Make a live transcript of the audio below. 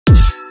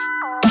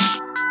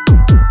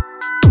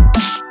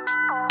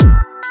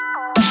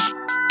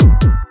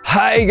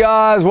Hey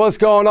guys, what's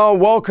going on?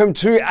 Welcome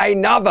to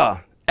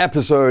another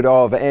episode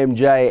of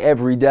MJ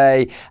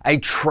Everyday, a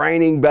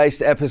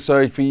training-based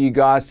episode for you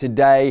guys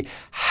today,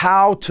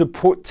 how to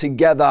put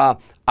together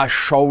a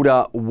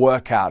shoulder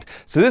workout.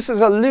 So this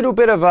is a little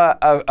bit of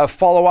a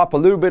follow-up, a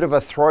little bit of a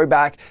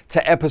throwback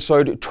to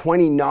episode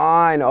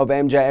 29 of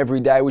MJ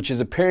Everyday, which is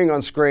appearing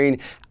on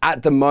screen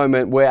at the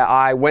moment, where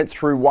I went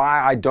through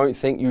why I don't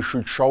think you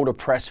should shoulder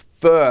press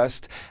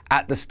first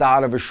at the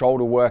start of a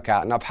shoulder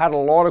workout. And I've had a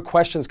lot of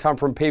questions come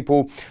from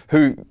people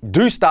who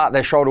do start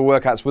their shoulder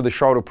workouts with a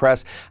shoulder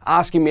press,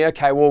 asking me,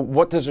 okay, well,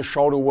 what does a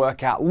shoulder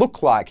workout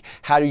look like?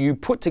 How do you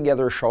put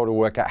together a shoulder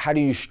workout? How do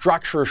you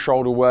structure a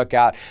shoulder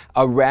workout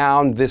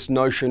around this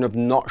notion of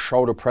not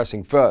shoulder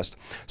pressing first?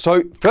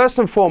 So first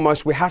and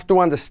foremost, we have to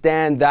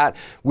understand that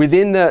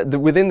within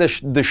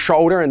the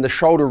shoulder and the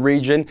shoulder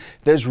region,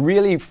 there's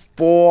really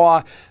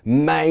four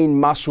main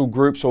muscle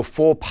groups or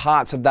four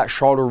parts of that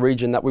shoulder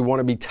region that we want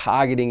to be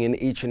targeting in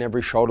each and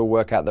every shoulder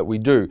workout that we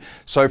do.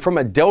 So from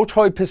a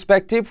deltoid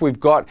perspective, we've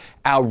got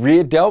our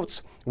rear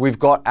delts, we've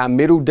got our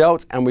middle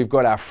delts, and we've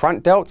got our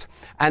front delts.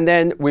 And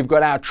then we've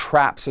got our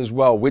traps as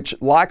well, which,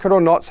 like it or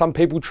not, some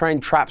people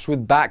train traps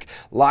with back.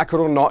 Like it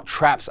or not,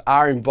 traps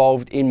are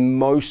involved in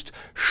most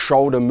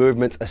shoulder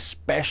movements,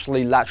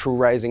 especially lateral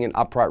raising and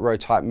upright row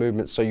type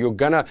movements. So you're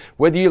gonna,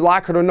 whether you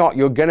like it or not,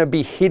 you're gonna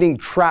be hitting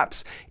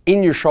traps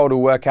in your shoulder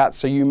workouts.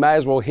 So you may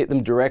as well hit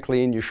them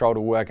directly in your shoulder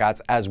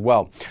workouts as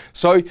well.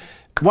 So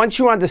once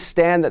you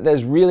understand that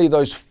there's really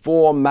those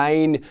four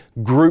main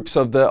groups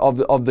of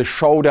the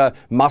shoulder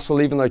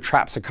muscle, even though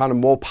traps are kind of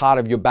more part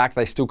of your back,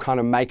 they still kind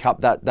of make up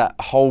that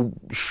whole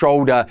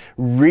shoulder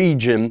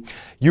region.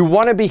 You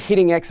want to be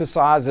hitting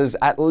exercises,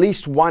 at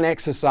least one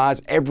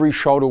exercise every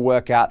shoulder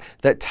workout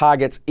that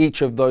targets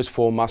each of those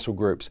four muscle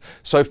groups.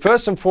 So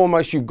first and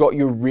foremost, you've got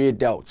your rear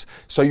delts.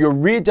 So your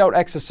rear delt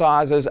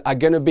exercises are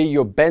going to be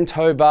your bent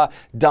over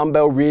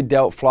dumbbell rear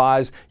delt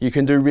flies. You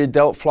can do rear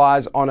delt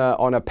flies on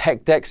a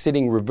pec deck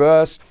sitting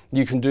reverse.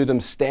 You can do them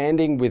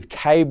standing with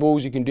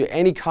cables. You can do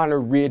any kind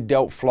of rear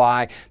delt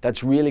fly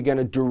that's really going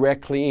to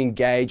directly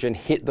engage and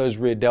hit those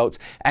rear delts,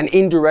 and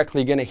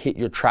indirectly going to hit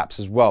your traps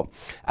as well.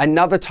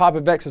 Another type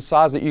of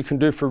exercise that you can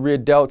do for rear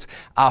delts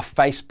are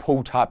face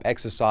pull type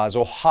exercise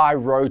or high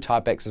row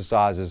type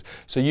exercises.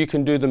 So you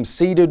can do them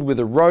seated with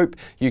a rope.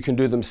 You can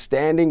do them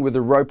standing with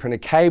a rope and a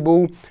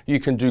cable. You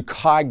can do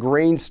Kai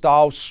Green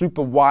style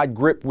super wide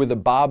grip with a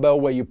barbell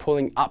where you're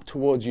pulling up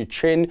towards your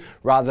chin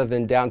rather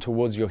than down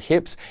towards your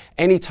hips.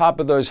 Any type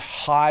of those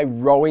high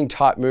rowing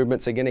type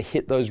movements are going to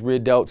hit those rear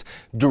delts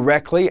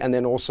directly, and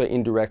then also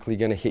indirectly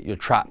going to hit your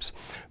traps.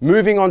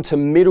 Moving on to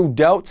middle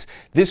delts,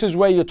 this is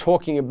where you're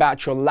talking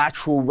about your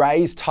lateral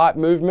raise type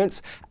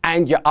movements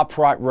and your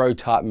upright row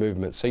type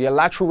movements. So your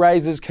lateral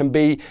raises can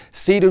be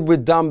seated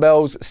with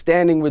dumbbells,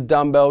 standing with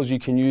dumbbells. You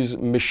can use a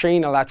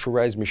lateral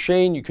raise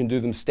machine. You can do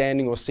them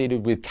standing or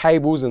seated with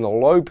cables in the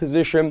low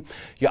position.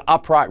 Your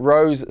upright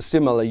rows,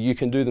 similar. You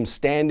can do them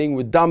standing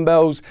with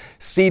dumbbells,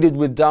 seated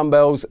with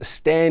dumbbells,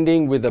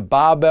 standing with a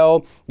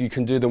barbell. You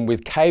can do them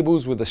with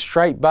cables, with a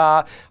straight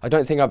bar. I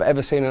don't think I've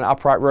ever seen an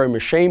upright row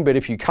machine, but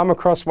if you come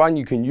across one,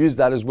 you can use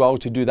that as well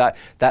to do that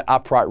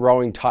upright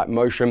rowing type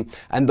motion.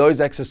 And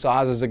those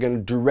exercises are going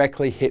to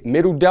directly hit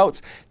middle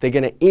delts. They're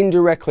going to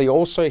indirectly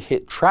also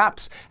hit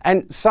traps,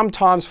 and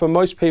sometimes for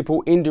most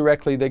people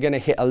indirectly they're going to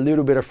hit a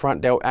little bit of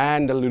front delt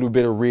and a little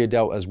bit of rear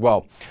delt as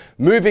well.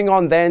 Moving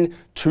on then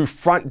to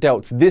front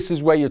delts, this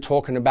is where you're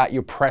talking about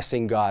your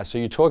pressing, guys. So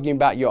you're talking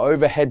about your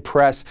overhead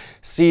press,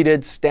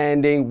 seated,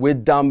 standing,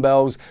 with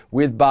dumbbells,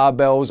 with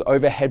barbells,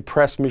 overhead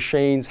press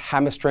machines,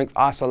 hammer strength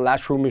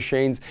isolateral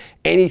machines.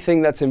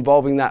 Anything that's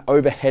involving that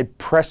overhead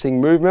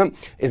pressing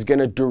movement is going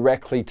to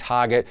directly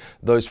target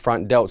those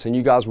front delts. And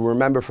you guys will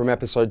remember from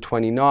episode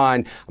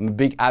 29, I'm a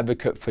big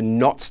advocate for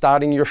not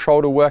starting your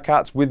shoulder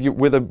workouts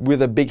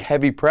with a big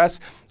heavy press.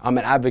 I'm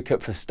an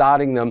advocate for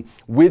starting them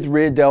with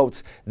rear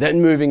delts,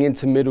 then moving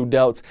into middle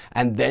delts,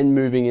 and then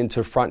moving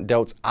into front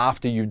delts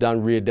after you've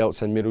done rear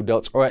delts and middle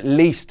delts, or at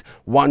least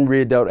one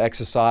rear delt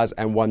exercise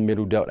and one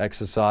middle delt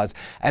exercise.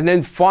 And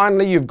then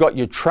finally, you've got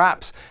your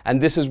traps,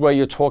 and this is where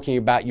you're talking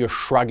about your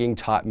shrugging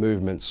type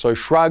movements. So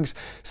shrugs,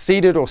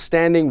 seated or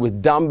standing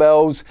with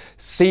dumbbells,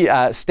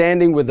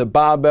 standing with a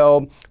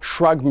barbell,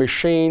 shrug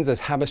machines, there's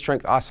hammer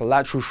strength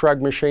isolateral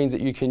shrug machines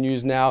that you can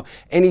use now.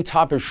 Any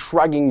type of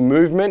shrugging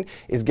movement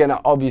is going to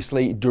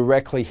obviously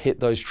directly hit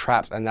those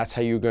traps, and that's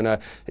how you're going to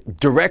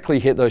directly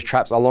hit those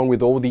traps, along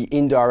with all the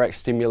indirect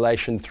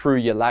stimulation through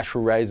your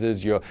lateral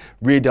raises, your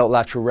rear delt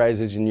lateral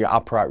raises, and your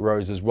upright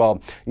rows as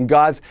well. And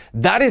guys,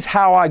 that is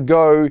how I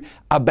go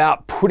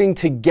about putting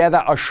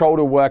together a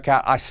shoulder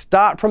workout. I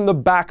start from the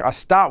back, I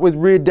start with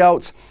rear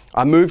delts,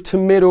 I move to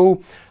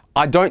middle.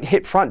 I don't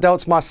hit front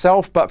delts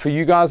myself, but for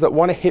you guys that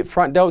want to hit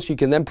front delts, you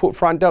can then put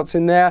front delts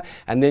in there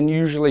and then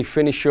usually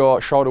finish your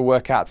shoulder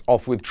workouts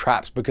off with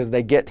traps, because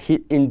they get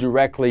hit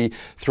indirectly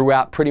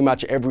throughout pretty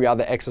much every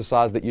other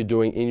exercise that you're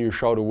doing in your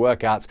shoulder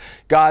workouts.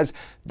 Guys,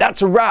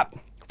 that's a wrap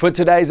for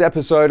today's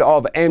episode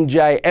of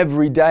MJ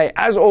Everyday.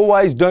 As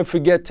always, don't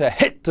forget to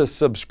hit hit the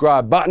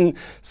subscribe button.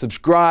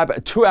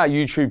 Subscribe to our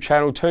YouTube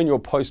channel. Turn your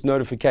post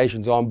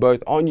notifications on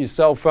both on your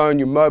cell phone,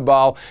 your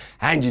mobile,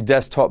 and your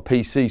desktop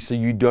PC so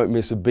you don't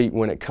miss a beat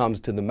when it comes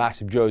to the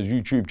Massive Joes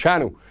YouTube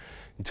channel.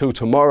 Until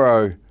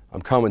tomorrow,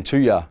 I'm coming to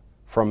you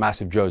from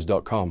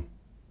MassiveJoes.com.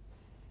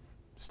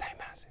 Stay